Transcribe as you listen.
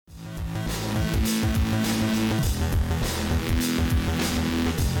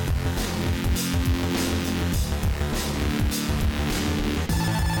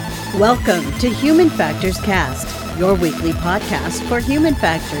Welcome to Human Factors Cast, your weekly podcast for human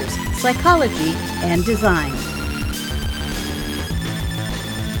factors, psychology, and design.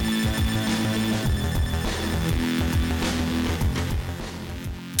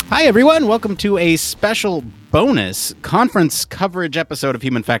 Hi, everyone. Welcome to a special bonus conference coverage episode of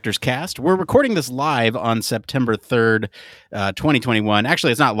Human Factors Cast. We're recording this live on September 3rd, 2021.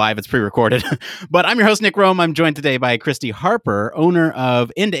 Actually, it's not live, it's pre-recorded. But I'm your host, Nick Rome. I'm joined today by Christy Harper, owner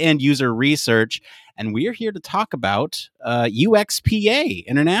of End-to-End User Research, and we're here to talk about UXPA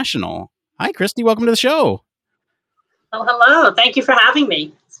International. Hi, Christy. Welcome to the show. Oh, hello. Thank you for having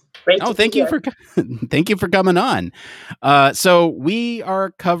me. Great to thank be you here. Thank you for coming on. So we are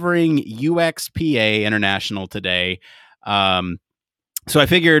covering UXPA International today. So I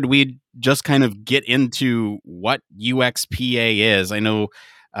figured we'd just kind of get into what UXPA is. I know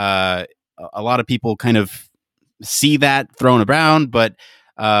a lot of people kind of see that thrown around, but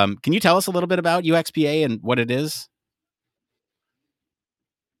can you tell us a little bit about UXPA and what it is?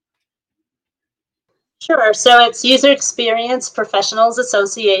 Sure. So it's User Experience Professionals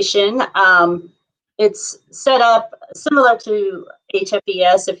Association. It's set up similar to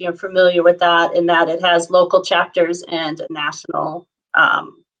HFES, if you're familiar with that, in that it has local chapters and a national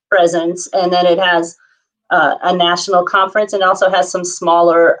presence. And then it has a national conference and also has some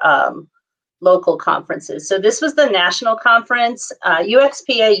smaller local conferences. So this was the national conference.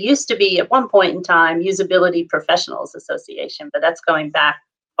 UXPA used to be, at one point in time, Usability Professionals Association, but that's going back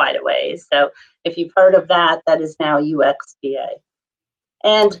quite a ways. So if you've heard of that, that is now UXPA.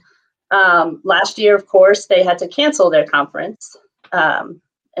 And last year, of course, they had to cancel their conference. And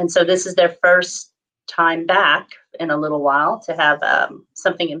so this is their first time back in a little while to have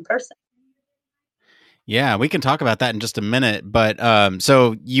something in person. Yeah, we can talk about that in just a minute. But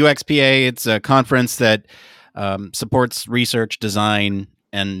so UXPA, it's a conference that supports research, design,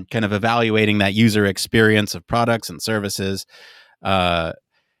 and kind of evaluating that user experience of products and services.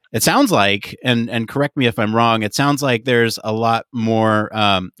 It sounds like, and correct me if I'm wrong, it sounds like there's a lot more,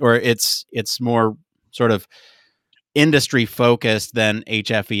 or it's more sort of industry focused than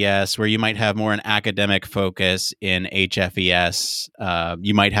HFES, where you might have more an academic focus in HFES.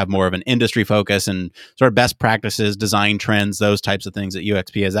 You might have more of an industry focus and sort of best practices, design trends, those types of things at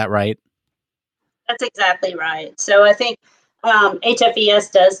UXPA. Is that right? That's exactly right. So I think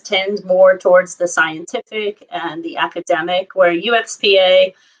HFES does tend more towards the scientific and the academic, where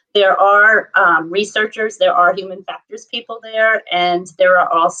UXPA, there are researchers, there are human factors people there, and there are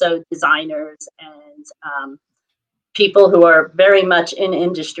also designers and people who are very much in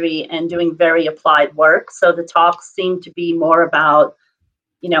industry and doing very applied work. So the talks seem to be more about,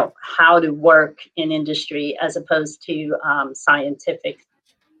 how to work in industry as opposed to scientific,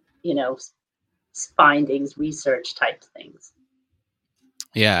 findings, research type things.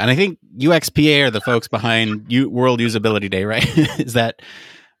 Yeah, and I think UXPA are the folks behind World Usability Day, right?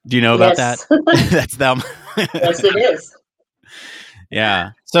 Do you know about that? That's them. Yes, it is.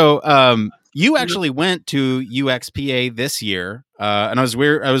 Yeah. So you actually went to UXPA this year, and I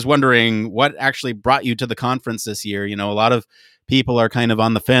was wondering what actually brought you to the conference this year. A lot of people are kind of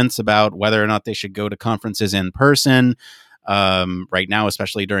on the fence about whether or not they should go to conferences in person right now,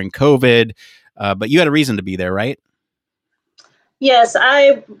 especially during COVID. But you had a reason to be there, right? Yes,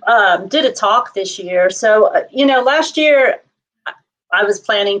 I did a talk this year. So, last year I was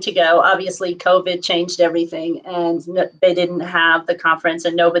planning to go. Obviously, COVID changed everything and they didn't have the conference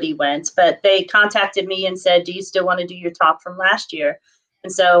and nobody went. But they contacted me and said, do you still want to do your talk from last year?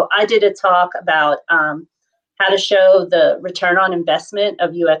 And so I did a talk about how to show the return on investment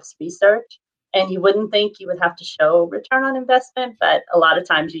of UX research. And you wouldn't think you would have to show return on investment, but a lot of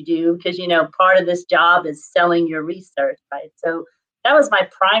times you do, because, part of this job is selling your research, right? So that was my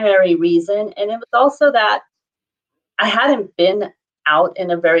primary reason. And it was also that I hadn't been out in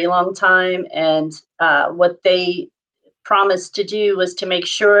a very long time. And what they promised to do was to make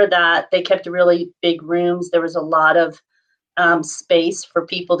sure that they kept really big rooms. There was a lot of space for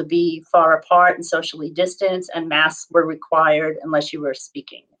people to be far apart and socially distanced, and masks were required unless you were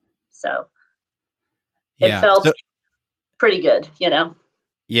speaking. So it felt pretty good,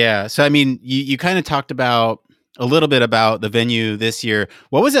 Yeah. So, I mean, you kind of talked about a little bit about the venue this year.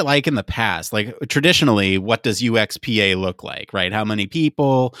 What was it like in the past? Like traditionally, what does UXPA look like, right? How many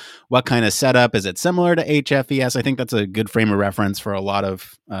people? What kind of setup? Is it similar to HFES? I think that's a good frame of reference for a lot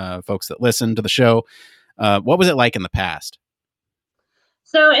of folks that listen to the show. What was it like in the past?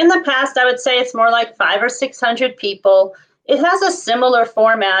 So in the past, I would say it's more like 500 or 600 people. It has a similar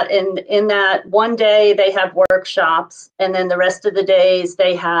format in that one day they have workshops, and then the rest of the days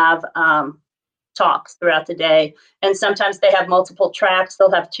they have talks throughout the day. And sometimes they have multiple tracks.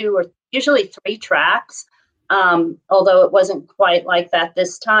 They'll have 2 or usually 3 tracks, although it wasn't quite like that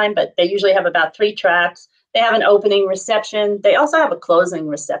this time, but they usually have about 3 tracks. They have an opening reception. They also have a closing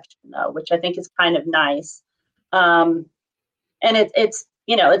reception, though, which I think is kind of nice. And it's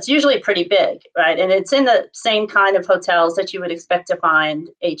it's usually pretty big, right? And it's in the same kind of hotels that you would expect to find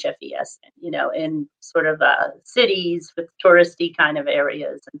HFES, in sort of cities with touristy kind of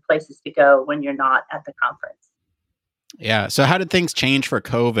areas and places to go when you're not at the conference. Yeah. So how did things change for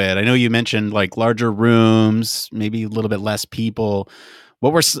COVID? I know you mentioned like larger rooms, maybe a little bit less people.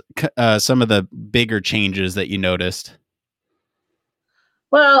 What were some of the bigger changes that you noticed?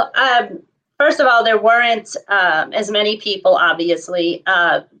 Well, first of all, there weren't as many people, obviously.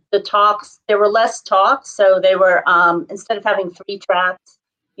 The talks, there were less talks. So they were, instead of having 3 tracks,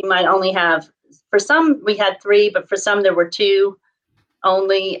 you might only have, for some, we had 3, but for some, there were 2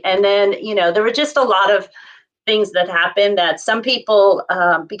 only. And then, there were just a lot of things that happened that some people,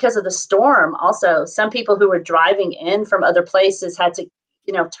 because of the storm, also, some people who were driving in from other places had to,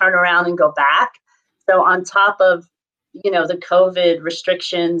 turn around and go back. So on top of, the COVID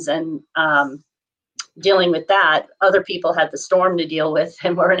restrictions and dealing with that, other people had the storm to deal with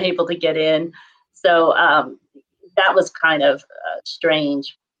and weren't able to get in. So that was kind of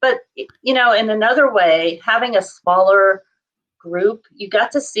strange. But, in another way, having a smaller group, you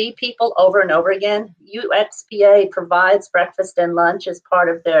got to see people over and over again. UXPA provides breakfast and lunch as part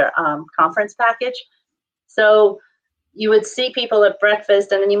of their conference package. So you would see people at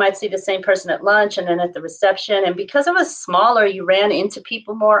breakfast, and then you might see the same person at lunch and then at the reception. And because it was smaller, you ran into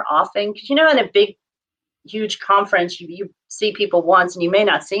people more often. Because, in a big, huge conference, you see people once and you may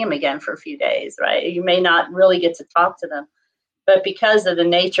not see them again for a few days, right? You may not really get to talk to them. But because of the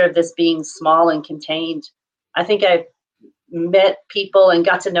nature of this being small and contained, I think I met people and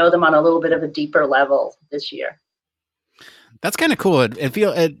got to know them on a little bit of a deeper level this year. That's kind of cool.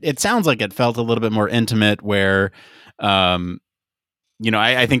 It sounds like it felt a little bit more intimate where, I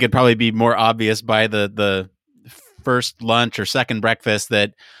think it'd probably be more obvious by the first lunch or second breakfast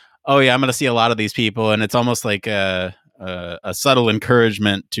that, oh yeah, I'm going to see a lot of these people. And it's almost like a subtle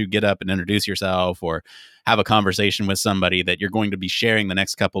encouragement to get up and introduce yourself or have a conversation with somebody that you're going to be sharing the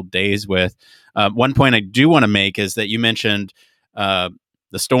next couple of days with. One point I do want to make is that you mentioned the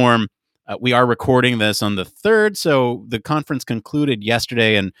storm. We are recording this on the 3rd, so the conference concluded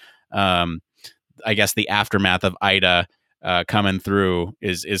yesterday, and I guess the aftermath of Ida coming through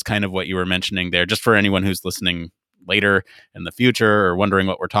is kind of what you were mentioning there, just for anyone who's listening later in the future or wondering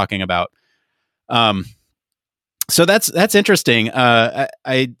what we're talking about. So that's interesting. I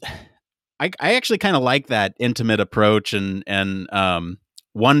actually kind of like that intimate approach and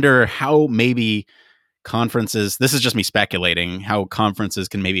wonder how maybe conferences, this is just me speculating, how conferences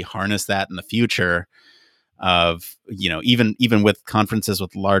can maybe harness that in the future of, even with conferences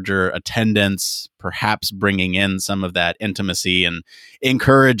with larger attendance, perhaps bringing in some of that intimacy and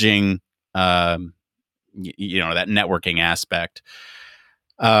encouraging, that networking aspect.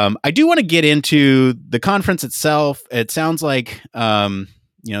 I do want to get into the conference itself. It sounds like,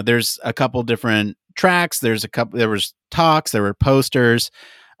 there's a couple different tracks. There was talks, there were posters.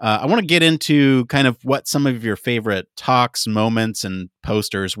 I want to get into kind of what some of your favorite talks, moments, and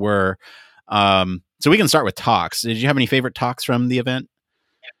posters were. So we can start with talks. Did you have any favorite talks from the event?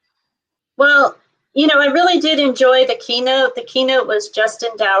 Well, I really did enjoy the keynote. The keynote was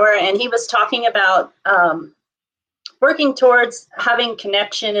Justin Dower, and he was talking about working towards having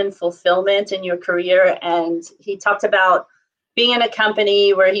connection and fulfillment in your career. And he talked about being in a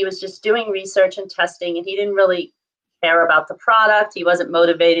company where he was just doing research and testing, and he didn't really care about the product. He wasn't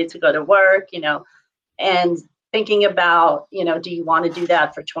motivated to go to work, and thinking about, do you want to do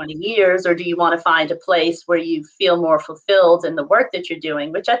that for 20 years, or do you want to find a place where you feel more fulfilled in the work that you're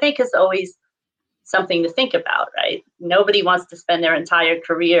doing, which I think is always something to think about, right? Nobody wants to spend their entire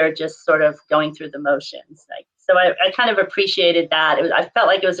career just sort of going through the motions. So I kind of appreciated that. I felt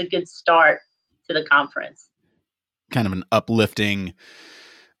like it was a good start to the conference. Kind of an uplifting,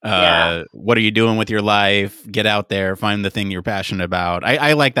 what are you doing with your life? Get out there, find the thing you're passionate about.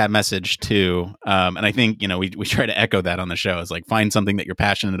 I like that message too. And I think, we try to echo that on the show. It's like, find something that you're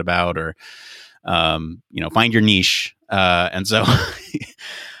passionate about, or, find your niche. And so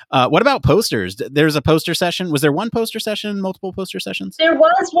what about posters? There's a poster session. Was there one poster session, multiple poster sessions? There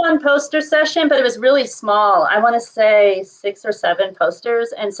was one poster session, but it was really small. I want to say 6 or 7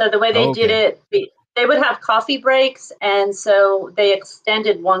 posters. And so the way they did it, they would have coffee breaks. And so they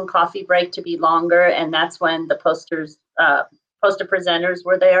extended one coffee break to be longer. And that's when the poster presenters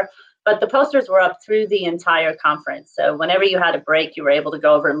were there. but the posters were up through the entire conference. So whenever you had a break, you were able to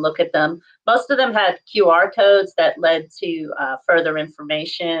go over and look at them. Most of them had QR codes that led to further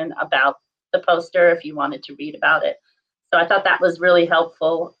information about the poster if you wanted to read about it. So I thought that was really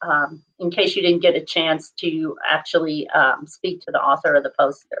helpful in case you didn't get a chance to actually speak to the author of the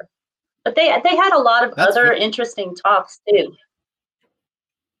poster. But they had a lot of other interesting talks too.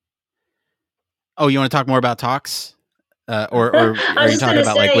 Oh, you want to talk more about talks? Or are you talking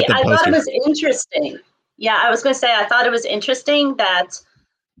about like with the I posters? thought it was interesting. Yeah, I was going to say I thought it was interesting that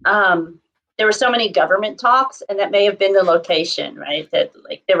there were so many government talks, and that may have been the location, right? That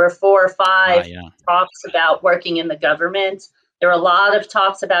like there were 4 or 5 talks about working in the government. There were a lot of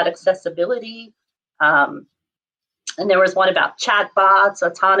talks about accessibility, and there was one about chatbots,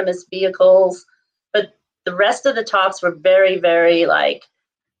 autonomous vehicles. But the rest of the talks were very, very like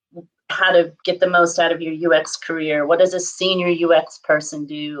how to get the most out of your UX career. What does a senior UX person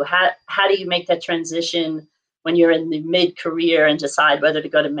do? How do you make that transition when you're in the mid-career and decide whether to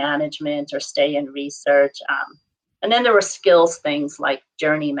go to management or stay in research? And then there were skills things like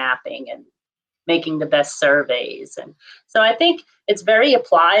journey mapping and making the best surveys. And so I think it's very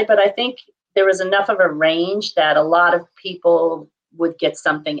applied, but I think there was enough of a range that a lot of people would get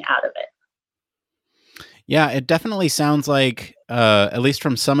something out of it. Yeah, it definitely sounds like, at least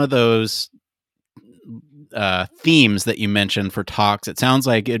from some of those themes that you mentioned for talks, it sounds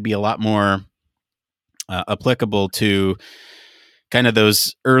like it'd be a lot more applicable to kind of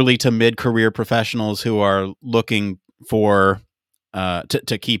those early to mid-career professionals who are looking for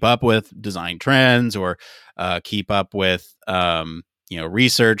to keep up with design trends or keep up with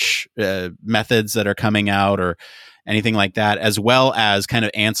research methods that are coming out or anything like that, as well as kind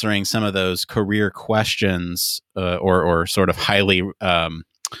of answering some of those career questions or sort of highly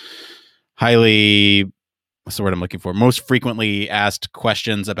what's the word I'm looking for? Most frequently asked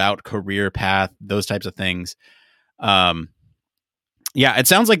questions about career path, those types of things. Yeah, it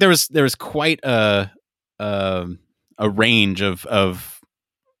sounds like there was quite a range of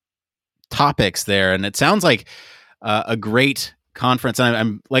topics there, and it sounds like a great conference. And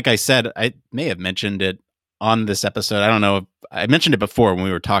I'm like I said, I may have mentioned it on this episode. I don't know if I mentioned it before when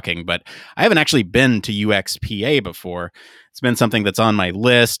we were talking, but I haven't actually been to UXPA before. It's been something that's on my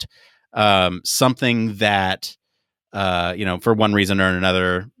list. Something that for one reason or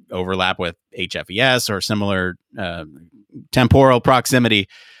another overlap with HFES or similar temporal proximity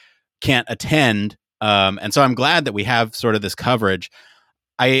can't attend. And so I'm glad that we have sort of this coverage.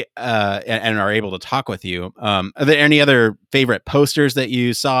 And are able to talk with you. Are there any other favorite posters that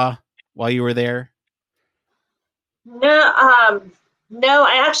you saw while you were there? No,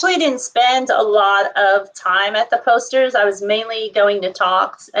 I actually didn't spend a lot of time at the posters. I was mainly going to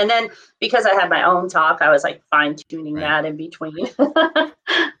talks. And then because I had my own talk, I was like fine tuning that in between.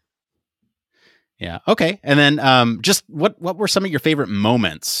 Yeah. Okay. And then just what were some of your favorite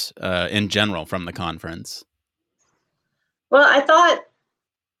moments in general from the conference? Well, I thought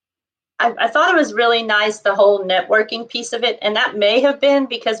it was really nice, the whole networking piece of it. And that may have been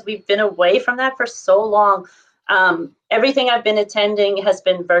because we've been away from that for so long. Everything I've been attending has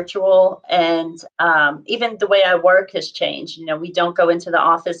been virtual, and even the way I work has changed. We don't go into the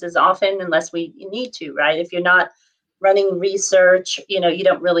office as often unless we need to, right? If you're not running research, you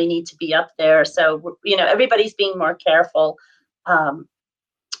don't really need to be up there. So, everybody's being more careful.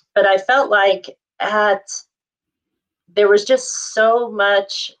 But I felt like there was just so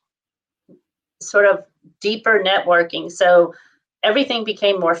much sort of deeper networking. So everything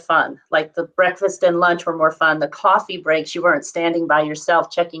became more fun. Like the breakfast and lunch were more fun. The coffee breaks, you weren't standing by yourself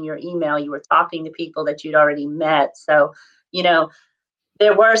checking your email. You were talking to people that you'd already met. So,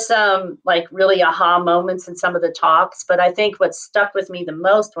 there were some like really aha moments in some of the talks, but I think what stuck with me the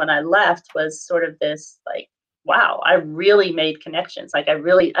most when I left was sort of this like, wow, I really made connections. Like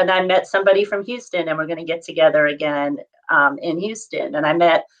and I met somebody from Houston, and we're going to get together again in Houston. And I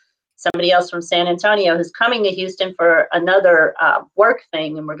met somebody else from San Antonio who's coming to Houston for another work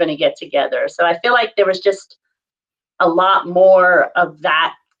thing, and we're going to get together. So I feel like there was just a lot more of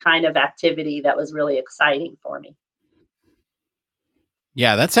that kind of activity that was really exciting for me.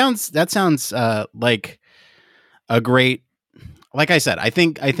 Yeah, that sounds like a great, like I said, I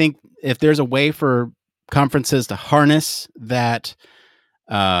think if there's a way for conferences to harness that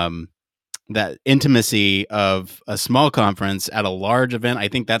that intimacy of a small conference at a large event, I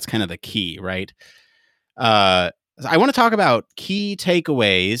think that's kind of the key, right? I want to talk about key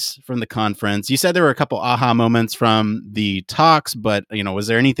takeaways from the conference. You said there were a couple aha moments from the talks, but was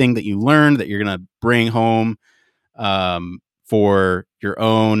there anything that you learned that you're going to bring home for your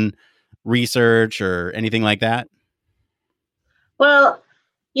own research or anything like that? Well,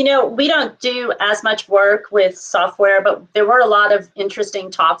 We don't do as much work with software, but there were a lot of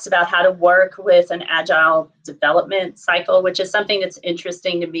interesting talks about how to work with an agile development cycle, which is something that's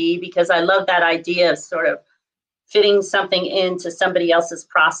interesting to me because I love that idea of sort of fitting something into somebody else's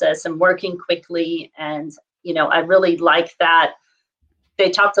process and working quickly. And, I really like that. They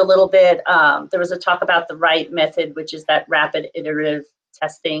talked a little bit, there was a talk about the right method, which is that rapid iterative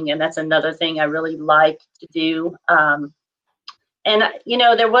testing. And that's another thing I really like to do. And,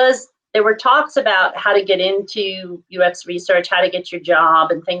 there were talks about how to get into UX research, how to get your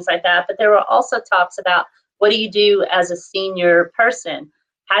job and things like that. But there were also talks about what do you do as a senior person?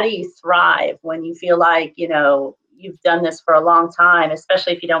 How do you thrive when you feel like, you've done this for a long time,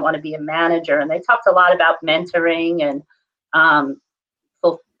 especially if you don't want to be a manager? And they talked a lot about mentoring and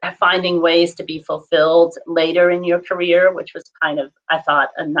finding ways to be fulfilled later in your career, which was kind of, I thought,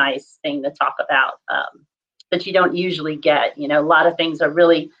 a nice thing to talk about. That you don't usually get. A lot of things are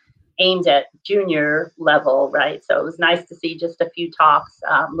really aimed at junior level, right? So it was nice to see just a few talks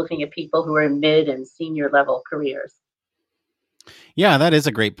looking at people who are in mid and senior level careers. Yeah, that is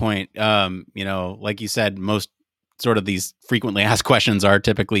a great point. Like you said, most sort of these frequently asked questions are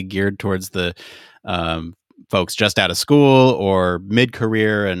typically geared towards the folks just out of school or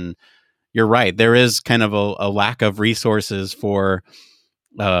mid-career. And you're right, there is kind of a lack of resources for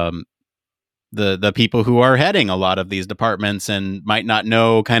the people who are heading a lot of these departments and might not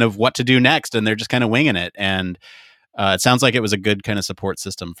know kind of what to do next, and they're just kind of winging it. And it sounds like it was a good kind of support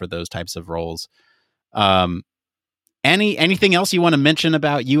system for those types of roles. Anything else you want to mention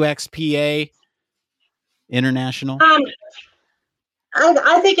about UXPA International? I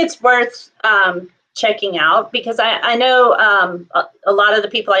think it's worth checking out because I know a lot of the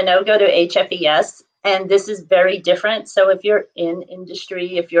people I know go to HFES. And this is very different. So if you're in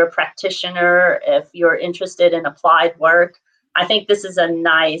industry, if you're a practitioner, if you're interested in applied work, I think this is a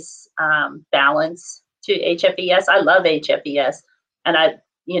nice balance to HFES. I love HFES, and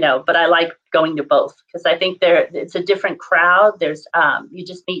but I like going to both because I think it's a different crowd. There's you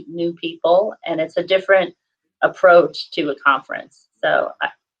just meet new people, and it's a different approach to a conference. So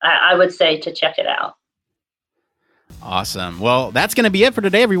I would say to check it out. Awesome. Well, that's going to be it for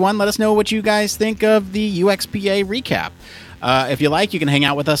today, everyone. Let us know what you guys think of the UXPA recap. If you like, you can hang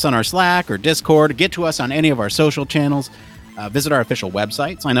out with us on our Slack or Discord, get to us on any of our social channels, visit our official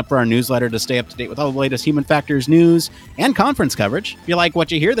website, sign up for our newsletter to stay up to date with all the latest Human Factors news and conference coverage. If you like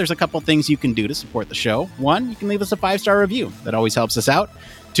what you hear, there's a couple things you can do to support the show. 1, you can leave us a 5-star review. That always helps us out.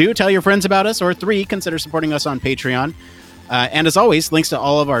 2, tell your friends about us. Or 3, consider supporting us on Patreon. And as always, links to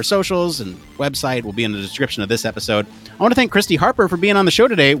all of our socials and website will be in the description of this episode. I want to thank Christy Harper for being on the show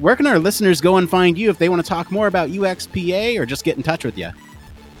today. Where can our listeners go and find you if they want to talk more about UXPA or just get in touch with you?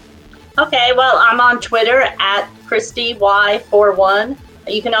 Okay, well, I'm on Twitter at ChristyY41.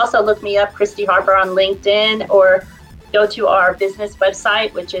 You can also look me up, Christy Harper, on LinkedIn, or go to our business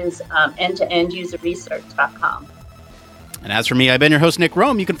website, which is end-to-end-user-research.com. And as for me, I've been your host, Nick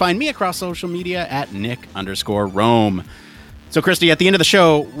Rome. You can find me across social media at Nick_Rome. So, Christy, at the end of the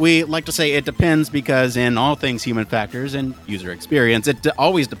show, we like to say it depends because in all things human factors and user experience, it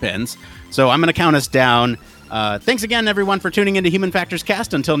always depends. So I'm going to count us down. Thanks again, everyone, for tuning into Human Factors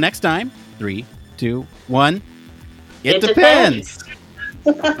Cast. Until next time, 3, 2, 1. It depends.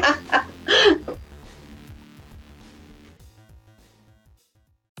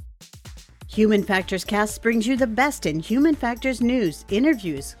 Human Factors Cast brings you the best in human factors news,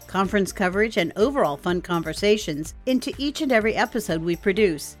 interviews, conference coverage, and overall fun conversations into each and every episode we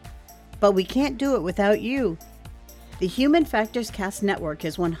produce. But we can't do it without you. The Human Factors Cast network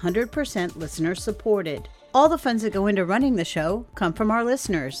is 100% listener supported. All the funds that go into running the show come from our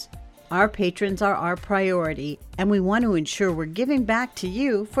listeners. Our patrons are our priority, and we want to ensure we're giving back to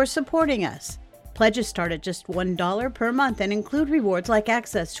you for supporting us. Pledges start at just $1 per month and include rewards like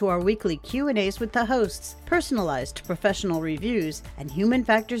access to our weekly Q&As with the hosts, personalized professional reviews, and Human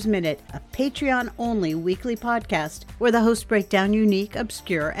Factors Minute, a Patreon-only weekly podcast where the hosts break down unique,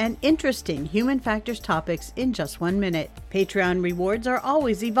 obscure, and interesting human factors topics in just 1 minute. Patreon rewards are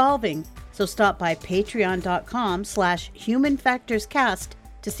always evolving, so stop by patreon.com/humanfactorscast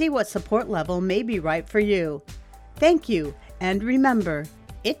to see what support level may be right for you. Thank you, and remember,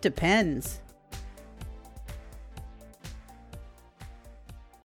 it depends.